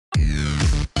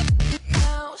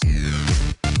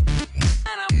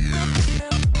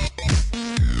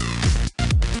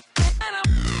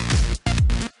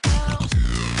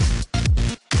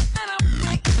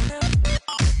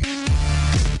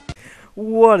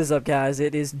What is up, guys?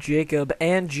 It is Jacob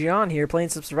and John here playing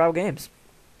some survival games.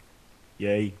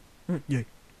 Yay. Yay.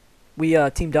 We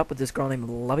teamed up with this girl named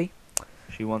Lovie.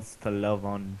 She wants to love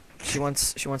on. She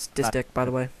wants this dick, by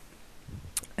the way.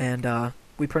 And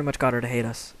we pretty much got her to hate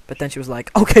us. But then she was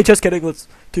like, "Okay, just kidding. Let's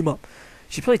team up."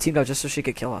 She probably teamed up just so she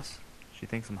could kill us. She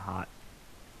thinks I'm hot.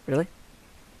 Really?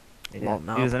 Yeah. Well,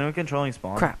 no. Dude, is anyone controlling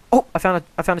spawn? Crap! Oh, I found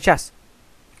a chest.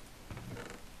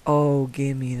 Oh,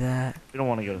 give me that. We don't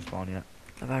want to go to spawn yet.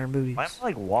 Of iron booties. Why am I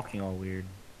like walking all weird?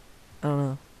 I don't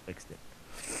know. Fixed it.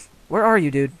 Where are you,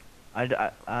 dude?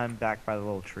 I'm back by the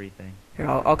little tree thing. Here,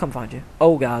 I'll come find you.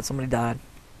 Oh God, somebody died.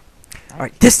 All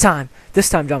right, this time,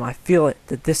 John, I feel it.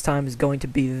 That this time is going to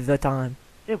be the time.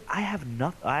 Dude, I have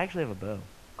nothing. I actually have a bow.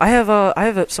 I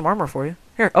have some armor for you.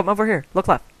 Here, up over here. Look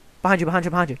left. Behind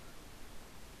you.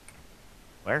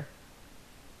 Where?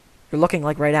 You're looking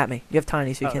like right at me. You have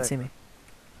tiny, so you can't see me.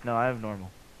 No, I have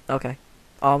normal. Okay.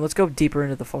 Let's go deeper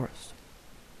into the forest.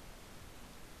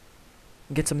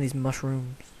 Get some of these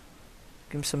mushrooms.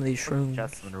 Give me some of these shrooms.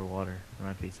 Chests underwater. There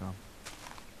might be some.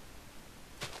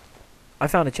 I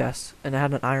found a chest, and it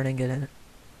had an iron ingot in it.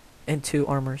 And 2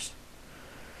 armors.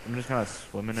 I'm just kind of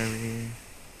swimming over here.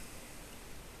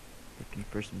 Looking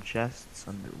for some chests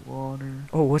underwater.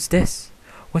 Oh, what's this?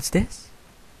 What's this?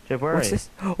 Chip, where What's are you? this?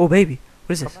 Oh, baby.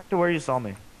 What is Come this? back to where you saw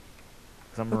me.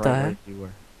 Cause I'm What right the where heck? you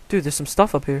were. Dude, there's some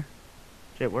stuff up here.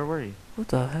 Chip, where were you? What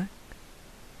the heck?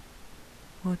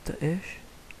 What the ish?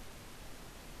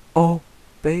 Oh,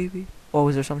 baby. Oh,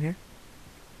 is there something here?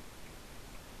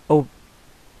 Oh,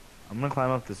 I'm gonna climb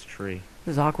up this tree.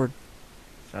 this is awkward.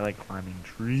 I like climbing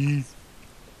trees.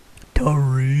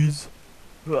 Trees.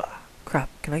 Ugh. Crap,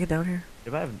 can I get down here?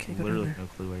 If I have Can't go down literally there. no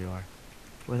clue where you are.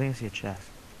 Well, I think I see a chest.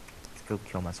 Let's go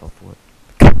kill myself for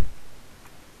it.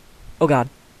 Oh God.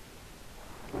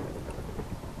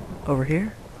 Over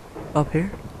here? Up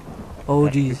here? Oh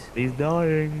jeez. He's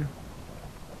dying.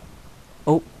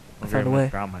 Oh, I I'm found a gonna way.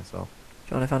 drown myself.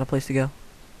 John, I found a place to go.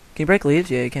 Can you break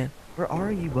leaves? Yeah, you can. Where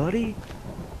are you, buddy?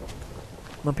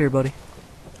 I'm up here, buddy.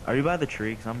 Are you by the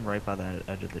tree? Cause I'm right by the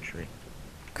edge of the tree.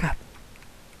 Crap.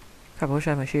 Crap, I wish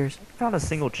I had my shears. I haven't found a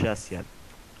single chest yet.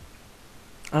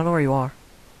 I don't know where you are.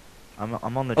 I'm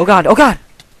on the. Oh God, oh God!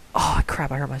 Oh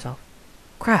crap, I hurt myself.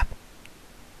 Crap.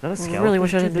 Is that a I skeleton? really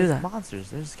wish I Dude, didn't do there's that. Monsters.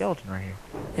 There's a skeleton right here.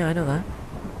 Yeah, I know that.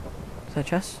 Is that a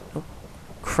chest? Oh.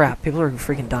 Crap, people are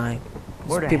freaking dying.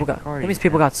 Where the People heck got. are That you, means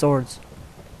people man? got swords.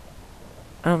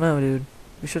 I don't know, dude.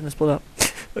 We shouldn't have split up.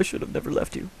 I should have never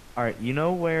left you. All right, you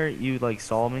know where you like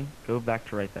saw me? Go back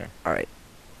to right there. All right.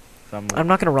 So I'm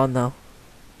not gonna run though.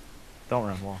 Don't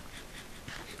run. Walk.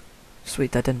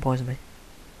 Sweet, that didn't poison me.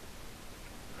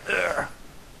 Alright,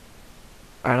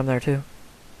 I'm there too.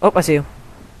 Oh, I see you.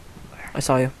 I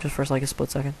saw you, just for like a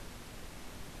split second.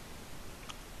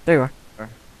 There you are.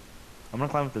 I'm gonna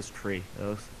climb up this tree.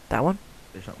 That one?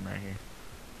 There's something right here.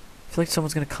 I feel like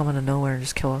someone's gonna come out of nowhere and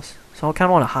just kill us. So I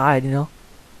kinda wanna hide, you know?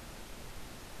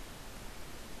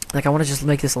 Like, I wanna just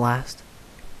make this last.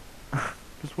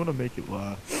 Just wanna make it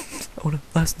last. I wanna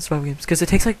last in survival games. Because it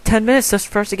takes like 10 minutes just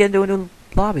for us to get into a new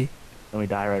lobby. Then we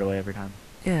die right away every time.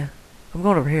 Yeah. I'm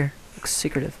going over here. Looks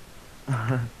secretive.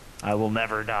 I will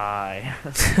never die.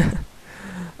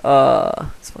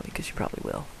 It's funny because you probably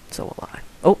will. So will I.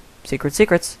 Oh,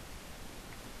 secrets.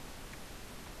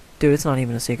 Dude, it's not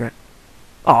even a secret.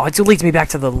 Oh, it leads me back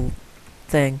to the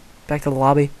thing. Back to the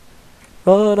lobby.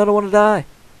 Run, I don't want to die.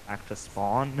 Back to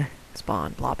spawn.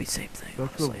 Spawn, lobby, same thing.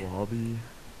 Back to the Honestly. lobby.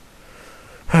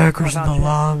 Hackers in I the found you.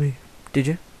 lobby. Did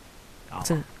you? Oh,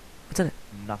 What's in it? What's in it?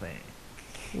 nothing.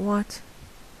 What?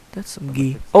 That's some Someone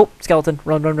gee. fix it. Oh, skeleton.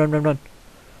 Run. Rub. Do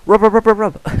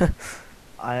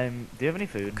you have any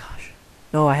food? Gosh.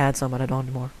 No, I had some, but I don't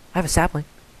anymore. I have a sapling.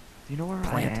 Do you know where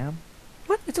Plant. I am?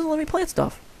 What? It doesn't let me plant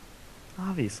stuff.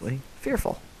 Obviously.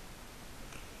 Fearful.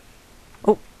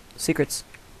 Oh, secrets.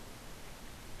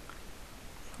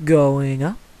 Going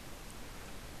up.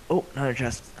 Oh, another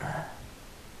chest.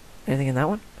 Anything in that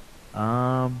one?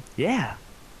 Yeah.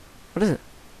 What is it?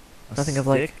 A Nothing of,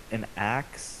 like- stick, an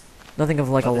axe, Nothing of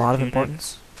like a Leather lot of tunic.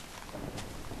 importance.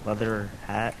 leather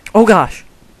hat, Oh gosh!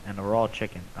 and a raw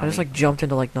chicken. I just like jumped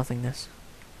into like nothingness.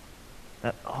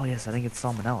 that. Oh yes, I think it's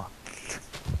salmonella.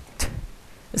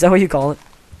 Is that what you call it?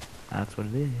 That's what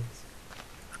it is.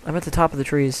 I'm at the top of the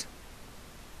trees.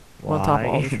 I'm on top of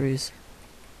all the Why? trees.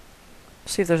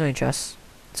 See if there's any chests,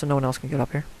 so no one else can get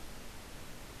up here.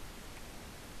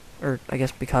 Or I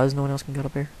guess because no one else can get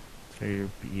up here. So you'd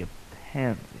be a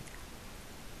pansy.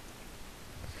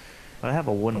 But I have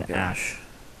a wooden Oh axe. gosh.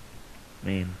 I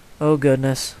mean, Oh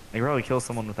goodness. I can probably kill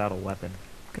someone without a weapon.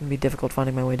 Gonna be difficult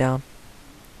finding my way down.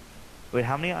 Wait,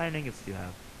 how many iron ingots do you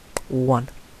have? 1.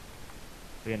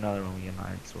 We get another one. We get an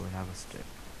iron sword. Have a stick.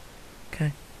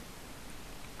 Okay.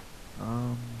 I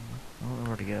don't know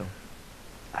where to go.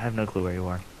 I have no clue where you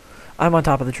are. I'm on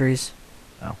top of the trees.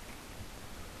 Oh.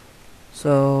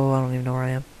 So, I don't even know where I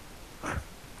am.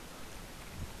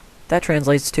 That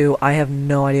translates to, I have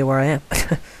no idea where I am.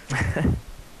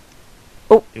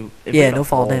 Oh, Dude, yeah, no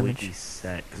fall damage.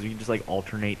 Because we can just like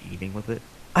alternate eating with it.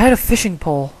 I had a fishing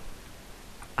pole.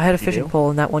 I had a You fishing do? pole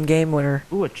in that one game where,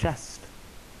 Ooh, a chest.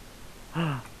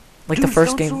 like Dude, the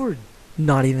first stone game, sword.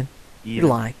 not even. Eat You're 'em.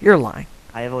 lying. You're lying.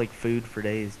 I have like food for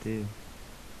days too.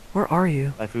 Where are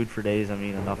you? By food for days, I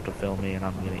mean enough to fill me, and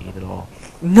I'm gonna eat it all.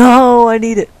 No, I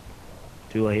need it.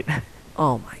 Too late.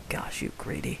 Oh my gosh, you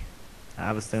greedy. I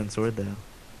have a stone sword though.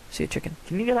 See a chicken.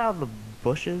 Can you get out of the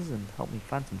bushes and help me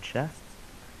find some chests?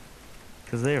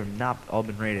 Because they have not all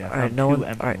been raided. I Alright, found no two one.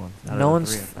 empty Alright, ones. out no of the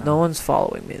three I one's found. no one's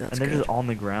following me. That's And they're good. just on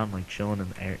the ground, like chilling in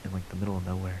the air, in like the middle of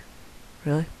nowhere.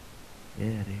 Really?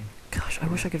 Yeah, dude. Gosh, I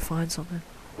wish I could find something.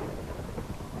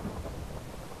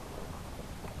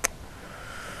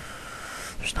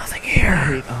 There's nothing I here.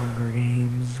 hate Hunger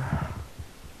Games.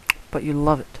 But you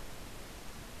love it.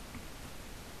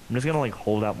 I'm just gonna like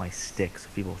hold out my stick so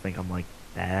people think I'm like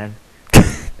bad.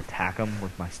 Attack them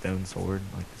with my stone sword,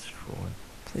 and, like destroy.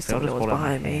 Please So I'll don't know just what's hold out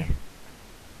my behind me. hand.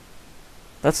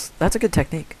 That's a good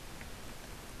technique.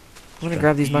 I'm gonna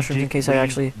grab these mushrooms in case I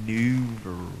actually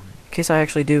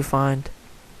do find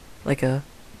like a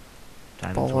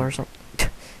ball or something.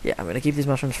 Yeah, I'm gonna keep these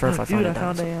mushrooms for if I find Dude, a I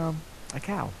found dinosaur. a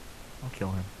cow. I'll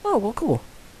kill him. Oh well, cool.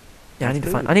 Yeah, That's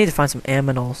food. I need to find some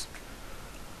aminals.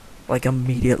 Like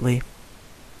immediately.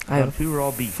 I Found have two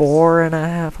raw beets.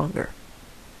 4.5 hunger.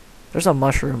 There's a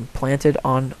mushroom planted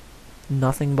on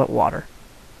nothing but water.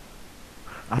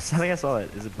 I think I saw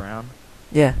it. Is it brown?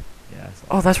 Yeah. Yeah, I saw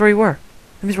Oh, that's where you were.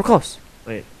 That means we're close. it.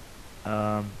 Wait.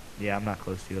 Yeah, I'm not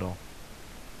close to you at all.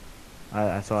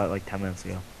 I saw it like 10 minutes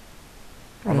ago.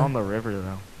 I'm Really? on the river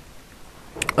though.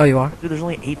 Oh, you are? Dude, there's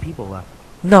only 8 people left.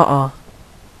 Nuh-uh.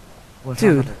 Well,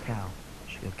 Dude. Another cow.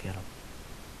 Should go get him.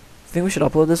 Think we should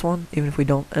upload this one, even if we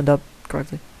don't end up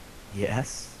correctly?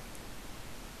 Yes.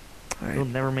 Alright. We'll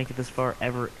never make it this far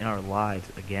ever in our lives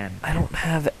again. I don't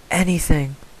have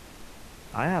anything.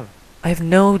 I have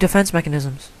no defense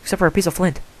mechanisms, except for a piece of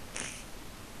flint.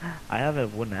 a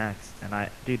wooden axe, and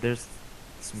dude, there's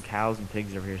some cows and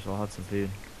pigs over here, so I'll have some food.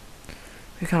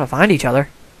 We kind of find each other.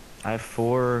 I have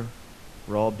 4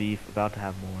 raw beef, about to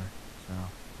have more, so.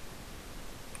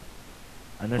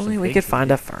 And there's Only some we pigs could to find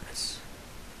feed. a furnace.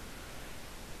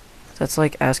 That's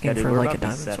like asking Yeah, dude, for we're like a about to be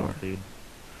diamond set on sword. food.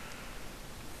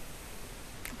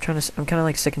 I'm kind of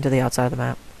like sticking to the outside of the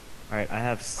map. Alright, I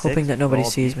have 6 Hoping that nobody raw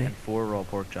sees beef me. and 4 raw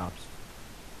pork chops.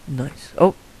 Nice.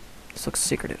 Oh, this looks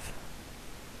secretive.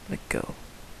 I'm gonna go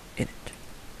in it.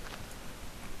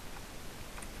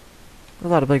 We're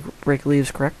allowed to break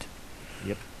leaves, correct?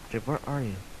 Yep. Dude, where are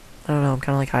you? I don't know. I'm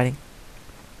kind of like hiding.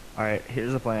 Alright,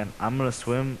 here's the plan. I'm gonna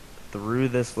swim through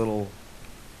this little.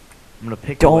 I'm gonna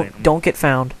pick. a way. Don't get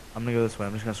found. I'm gonna go this way.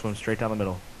 I'm just gonna swim straight down the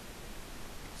middle.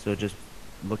 So just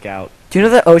look out. Do you know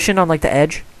the ocean on like the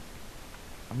edge?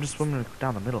 I'm just swimming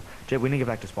down the middle. Jay, we need to get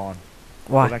back to spawn.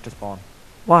 Why? Go back to spawn.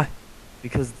 Why?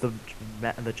 Because the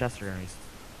chests are gonna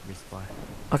resupply.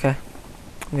 Okay.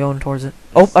 I'm going towards it.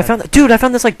 Oh, I found that. Dude, I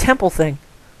found this like temple thing.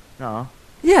 No.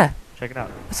 Yeah. Check it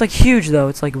out. It's like huge though.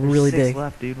 It's like There's really 6 big.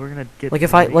 left, dude. We're gonna get. Like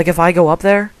if I go up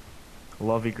there,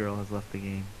 Lovie girl has left the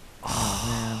game.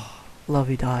 Oh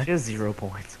Lovie man. died. She has 0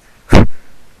 points.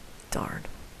 Darn.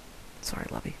 Sorry,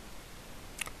 Lovie.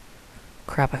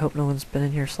 Crap, I hope no one's been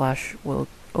in here / will.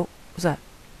 Oh, what's that?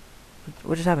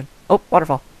 What just happened? Oh,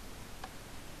 waterfall.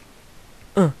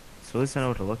 So at least I know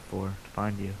what to look for to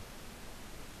find you.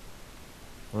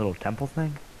 A little temple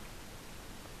thing?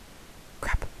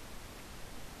 Crap.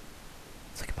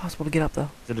 It's like impossible to get up though.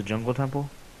 Is it a jungle temple?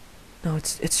 No,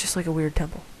 it's just like a weird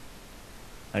temple.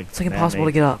 It's like man-made impossible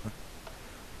to get up.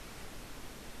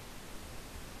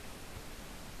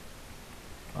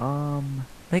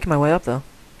 Making my way up though.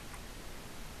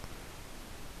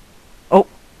 Oh,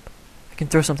 I can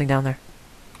throw something down there.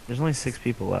 There's only 6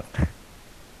 people left.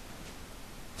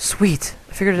 Sweet,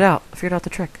 I figured it out. I figured out the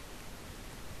trick.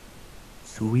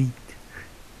 Sweet.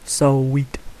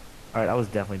 Sweet. Alright, I was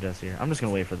definitely just here. I'm just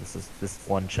gonna wait for this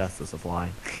one chest to supply.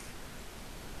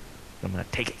 I'm gonna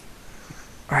take it.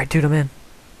 All right, dude, I'm in.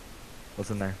 What's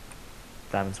in there?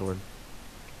 Diamond sword.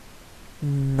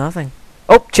 Nothing.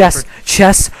 Oh, chests,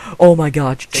 chests. Oh my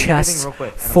God, Take chests. everything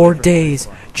real quick, and then 4 wait for it to days.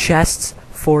 respawn. Chests.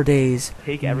 4 days.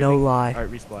 Take No everything. lie.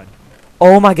 Alright, respawn.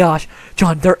 Oh my gosh,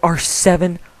 John, there are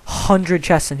 700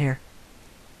 chests in here.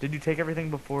 Did you take everything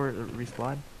before it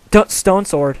respawned? Stone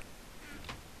sword.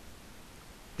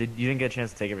 You didn't get a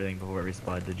chance to take everything before it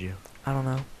respawned, did you? I don't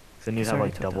know. So then you'd It's have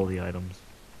already like took double down. the items.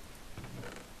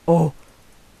 Oh.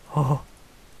 Oh.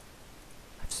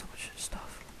 I have so much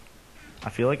stuff. I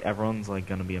feel like everyone's like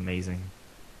gonna be amazing.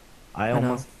 I know.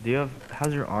 almost. Do you have?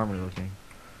 How's your armor looking?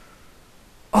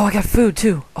 Oh, I got food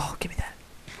too. Oh, give me that.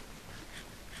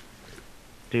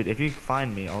 Dude, if you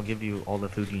find me, I'll give you all the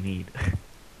food you need.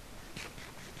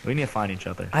 We need to find each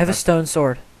other. I have a stone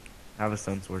sword. I have a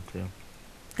stone sword too.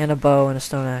 And a bow and a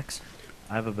stone axe.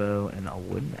 I have a bow and a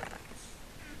wooden axe.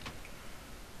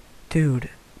 Dude,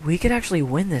 we could actually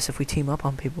win this if we team up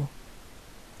on people.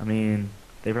 I mean,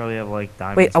 they probably have like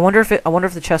diamonds. Wait, I wonder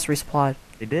if the chest resupplied.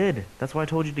 They did. That's why I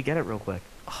told you to get it real quick.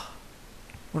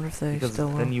 Wonder if they Because still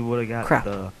will. then you would have got Crap.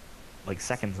 the like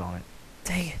seconds on it.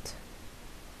 Dang it.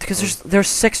 Because there's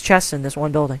 6 chests in this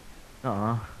one building.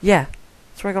 Yeah.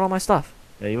 That's where I got all my stuff.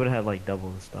 Yeah, you would have had like double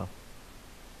the stuff.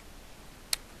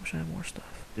 Wish I had more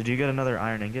stuff. Did you get another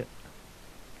iron ingot?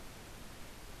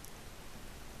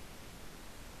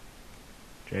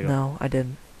 Jacob. No, I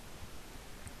didn't.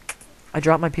 I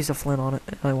dropped my piece of flint on it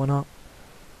and I went up.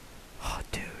 Oh,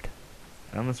 dude.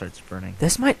 I'm gonna start sprinting.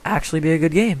 This might actually be a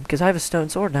good game because I have a stone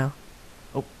sword now.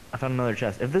 Oh, I found another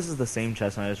chest. If this is the same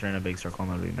chest and I just ran a big circle,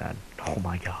 I'm gonna be mad. Oh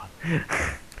my god.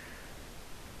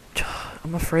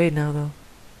 I'm afraid now though.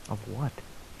 Of what?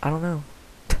 I don't know.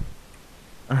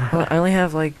 Well, I only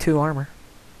have like 2 armor.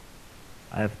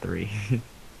 I have 3.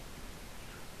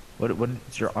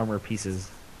 What's your armor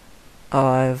pieces?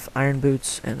 I have iron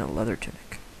boots and a leather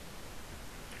tunic.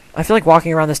 I feel like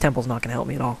walking around this temple is not gonna help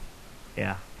me at all.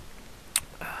 Yeah.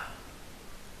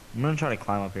 I'm gonna try to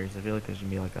climb up here because I feel like there's gonna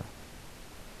be like a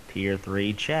tier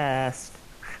 3 chest.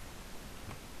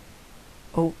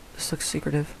 Oh, this looks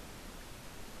secretive.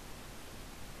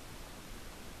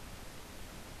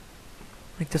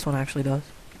 Like this one actually does.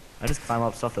 I just climb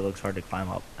up stuff that looks hard to climb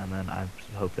up, and then I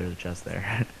hope there's a chest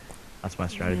there. That's my Yeah,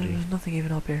 strategy. there's nothing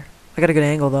even up here. I got a good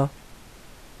angle though.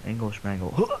 English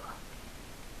mangle.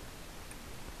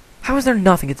 How is there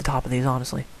nothing at the top of these,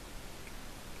 honestly?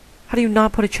 How do you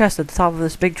not put a chest at the top of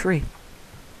this big tree?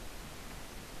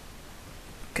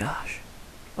 Gosh.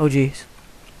 Oh jeez.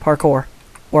 Parkour.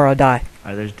 Or I'll die.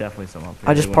 Alright, there's definitely some up here.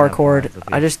 I just They wouldn't have parkoured. lines up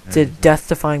I here. just There did it is.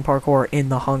 death-defying parkour in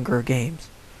the Hunger Games.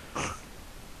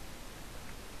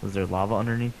 Was there lava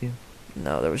underneath you?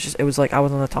 No, it was like I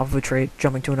was on the top of a tree,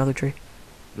 jumping to another tree.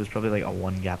 It was probably like a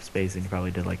 1 gap space, and you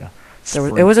probably did like a.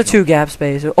 It was a 2 gap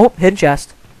space. Oh, hidden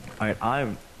chest.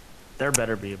 Alright, there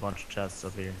better be a bunch of chests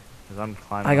up here, because I'm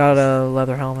climbing. I got a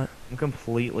leather helmet I'm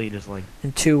completely just like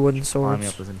and 2 wooden climbing swords.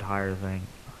 up this entire thing.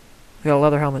 I got a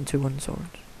leather helmet and 2 wooden swords.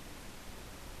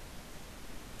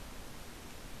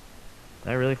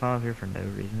 Did I really climb up here for no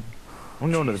reason?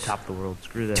 I'm going to the top of the world.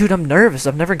 Screw that. Dude, I'm nervous.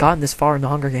 I've never gotten this far in the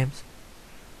Hunger Games.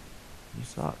 You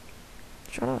suck.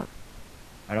 Shut up.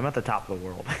 Alright, I'm at the top of the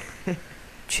world.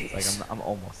 Jeez. Like I'm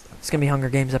almost there. It's gonna be Hunger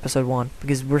Games episode 1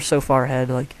 because we're so far ahead.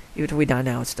 Like even if we die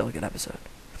now, it's still a good episode.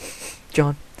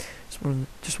 John, just want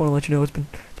to let you know it's been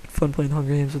fun playing the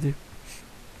Hunger Games with you.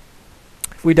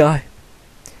 If we die,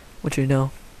 I want you to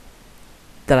know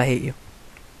that I hate you.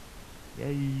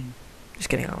 Yay. Just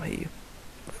kidding, I don't hate you.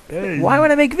 Yay. Why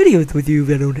would I make videos with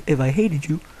you if I hated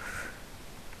you?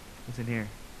 What's in here?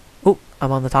 Oh,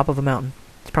 I'm on the top of a mountain.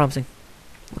 It's promising.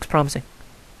 Looks promising.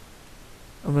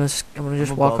 I'm gonna just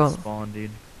I'm walk above on. spawn,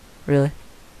 dude. Really?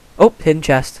 Oh, hidden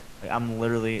chest. Like, I'm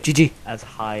literally GG. as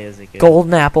high as it gets.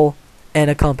 Golden apple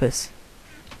and a compass.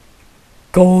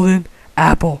 Golden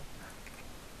apple.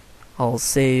 I'll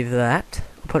save that.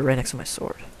 I'll put it right next to my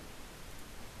sword.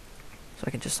 So I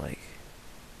can just like...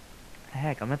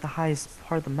 Heck, I'm at the highest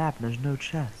part of the map and there's no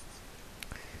chests.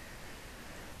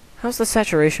 How's the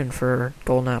saturation for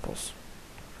golden apples?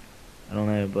 I don't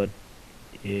know, but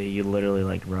you literally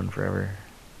like run forever.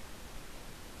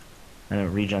 And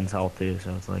it regens health too,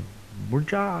 so it's like,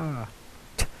 wooja!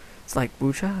 It's like,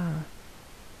 woocha.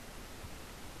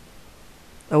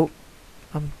 Oh,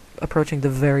 I'm approaching the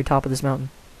very top of this mountain.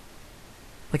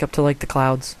 Like up to like the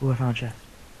clouds. Ooh, I found a chest.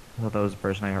 I thought that was a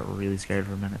person. I got really scared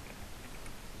for a minute.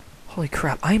 Holy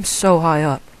crap, I am so high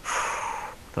up.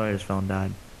 Thought I just fell and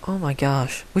died. Oh my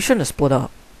gosh. We shouldn't have split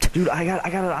up. Dude, I got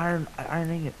an iron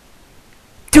ingot.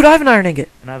 Dude, I have an iron ingot.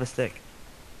 And I have a stick.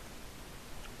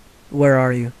 Where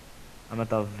are you? I'm at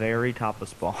the very top of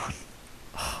spawn.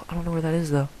 I don't know where that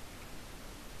is though.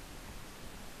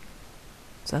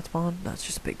 Is that spawn? No, it's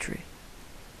just a big tree.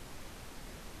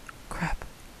 Crap.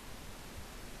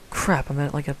 Crap, I'm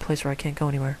at like a place where I can't go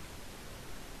anywhere.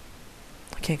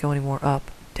 I can't go any more up.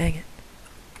 Dang it.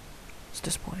 It's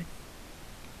disappointing.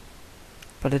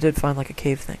 But I did find like a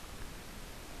cave thing.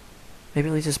 Maybe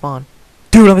it leads to spawn.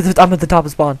 Dude, I'm at the top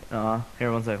of spawn.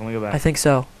 Here, 1 sec. Let me go back. I think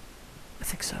so.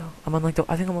 I'm on like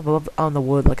I think I'm above on the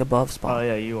wood, like above spawn. Oh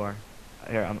yeah, you are.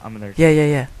 Here, I'm in there.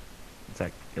 Yeah. 1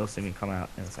 sec. You'll see me come out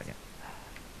in a second.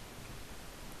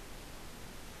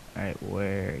 All right,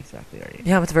 where exactly are you?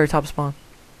 Yeah, I'm at the very top of spawn.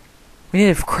 We need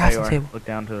a There you crafting are. table. Look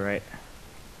down to the right.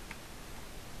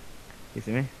 You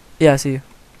see me? Yeah, I see you.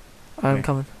 I'm Okay.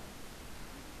 coming.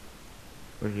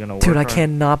 We're gonna work. Dude, I our-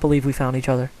 cannot believe we found each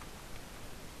other.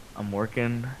 I'm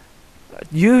working.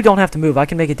 You don't have to move. I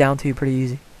can make it down to you pretty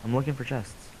easy. I'm looking for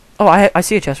chests. Oh, I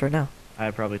see a chest right now.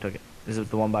 I probably took it. Is it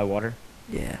the one by water?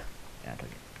 Yeah. Yeah, I took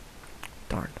it.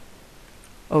 Darn.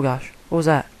 Oh gosh. What was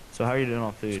that? So how are you doing on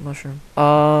It's food? a mushroom.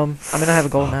 I mean, I have a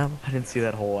golden apple. I didn't see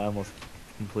that hole. I almost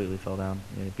completely fell down.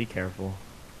 Yeah, be careful.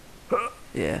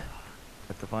 Yeah.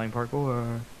 Rectifying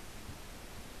parkour.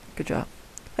 Good job.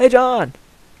 Hey, John.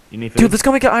 You need food? Dude, let's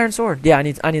go make an iron sword. Yeah,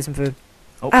 I need some food.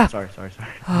 Oh, Ah. sorry.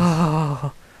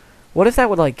 Oh. What if that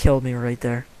would like kill me right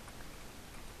there?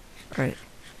 Alright.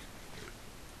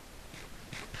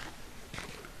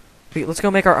 Wait, let's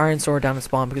go make our iron sword down at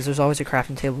spawn because there's always a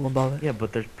crafting table above it. Yeah,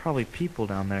 but there's probably people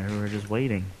down there who are just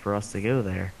waiting for us to go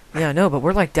there. Yeah, I know, but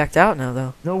we're like decked out now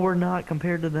though. No, we're not.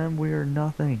 Compared to them, we are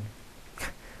nothing.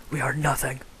 We are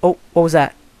nothing. Oh, what was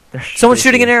that? They're Someone's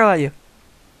shooting an arrow at you.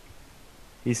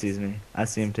 He sees me. I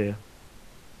see him too.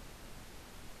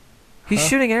 He's Huh?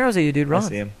 shooting arrows at you, dude. I Run.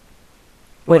 see him.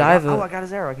 Wait, Oh, I have I a got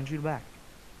his arrow. I can shoot it back.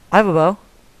 I have a bow.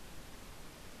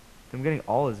 I'm getting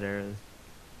all his arrows.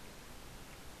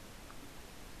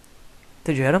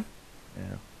 Did you hit him?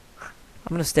 Yeah. I'm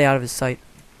gonna stay out of his sight.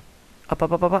 Up. I'm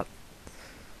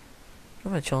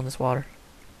gonna chill in this water.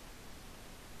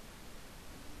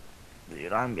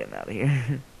 Dude, I'm getting out of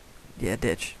here. Yeah,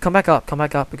 ditch. Come back up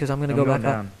because I'm gonna go back up.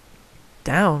 down.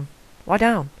 Down? Why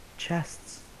down?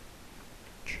 Chests.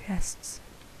 Chests.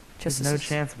 There's no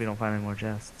chance we don't find any more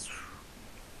chests.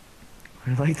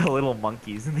 We're like the little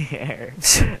monkeys in the air.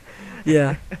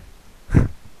 Yeah.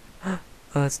 Oh,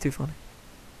 that's too funny.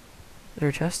 Is there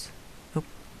a chest? Nope.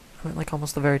 I'm at like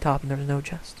almost the very top and there's no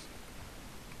chest.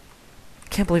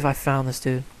 Can't believe I found this,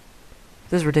 dude.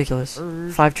 This is ridiculous.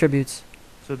 5 tributes.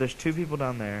 So there's 2 people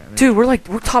down there. And Dude, we're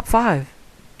top 5.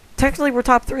 Technically, we're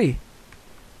top 3.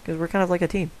 Because we're kind of like a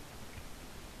team.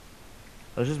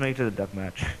 let's just make it to the duck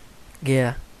match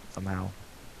Yeah. somehow.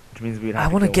 Which means we'd have I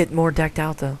to want to kill- get more decked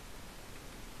out, though.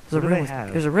 What do they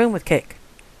have? There's a room with cake.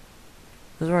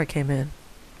 This is where I came in.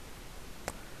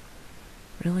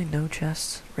 Really? No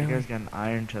chests? You Really? guys got an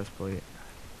iron chest plate.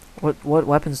 What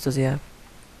weapons does he have?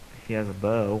 He has a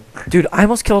bow. Dude, I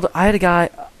almost killed. I had a guy.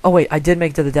 Oh wait, I did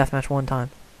make it to the deathmatch one time.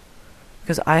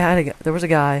 Because there was a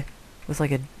guy with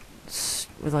like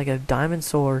a diamond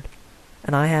sword,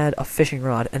 and I had a fishing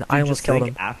rod, and I Dude, almost just killed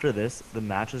think him. after this, the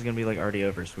match is gonna be like already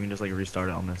over, so we can just like restart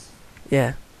it on this.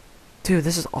 Yeah. Dude,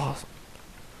 this is awesome.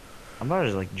 I'm about to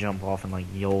just like jump off and like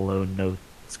YOLO no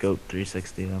scope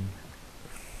 360 them.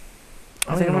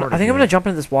 I think I'm gonna jump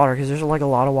into this water because there's like a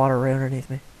lot of water right underneath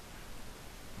me.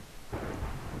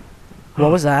 What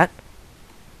was that?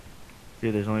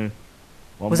 Dude, there's only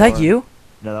one Was more. that you?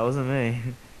 No, that wasn't me.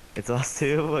 It's us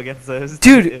 2 against those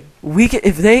Dude, 2. we can,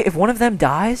 if one of them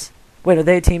dies. Wait, are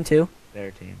they a team too?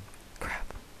 Their team.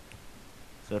 Crap.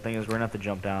 So the thing is, we're gonna have to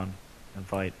jump down and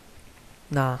fight.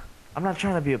 Nah. I'm not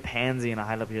trying to be a pansy and I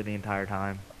hide up here the entire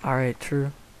time. All right,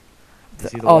 true. You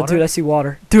see the Oh, water? dude, I see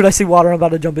water. Dude, I see water. I'm about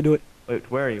to jump into it. Wait,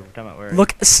 where are you? We're talking about where? Are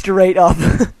Look straight up.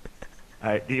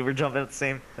 Alright, we're jumping at the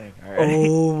same thing. Alright.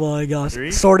 Oh my gosh.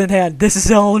 3? Sword in hand. This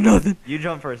is all or nothing. You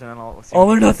jump first and then I'll see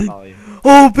All if or I can nothing. follow you.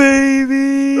 Oh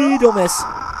baby. Don't miss.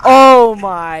 Oh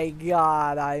my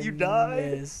god. I You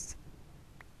died? missed.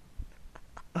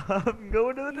 I'm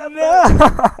going to the death No.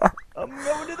 match. I'm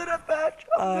going to the death match.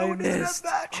 I'm I going to the death missed.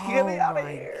 match. Oh Get me out of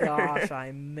my here. gosh.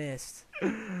 I missed.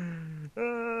 I'm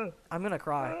gonna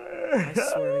cry. I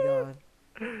swear to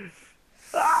God.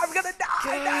 I'm gonna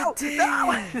die now. God damn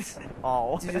No. it.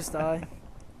 Oh. Did you just die?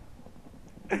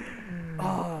 Oh.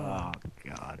 Oh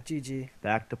god. GG.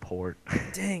 Back to port.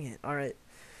 Dang it. Alright.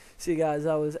 See you guys,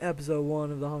 that was episode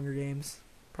 1 of the Hunger Games.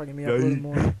 Probably gonna be up a little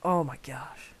more. Oh my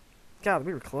gosh. God,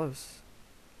 we were close.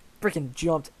 Freaking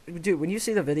jumped. Dude, when you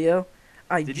see the video,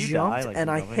 I Did you jumped die, like, and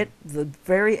I jumping? hit the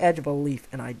very edge of a leaf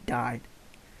and I died.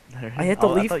 I hit the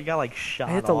I leaf. thought you got like shot.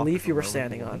 I hit the off leaf from you were over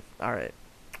standing the on. wall. Alright.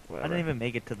 I didn't even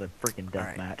make it to the freaking death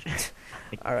Alright. match.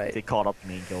 Alright. They caught up to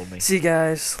me and killed me. See you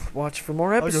guys. Watch for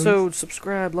more guys. episodes.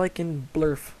 Subscribe, like, and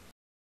blurf.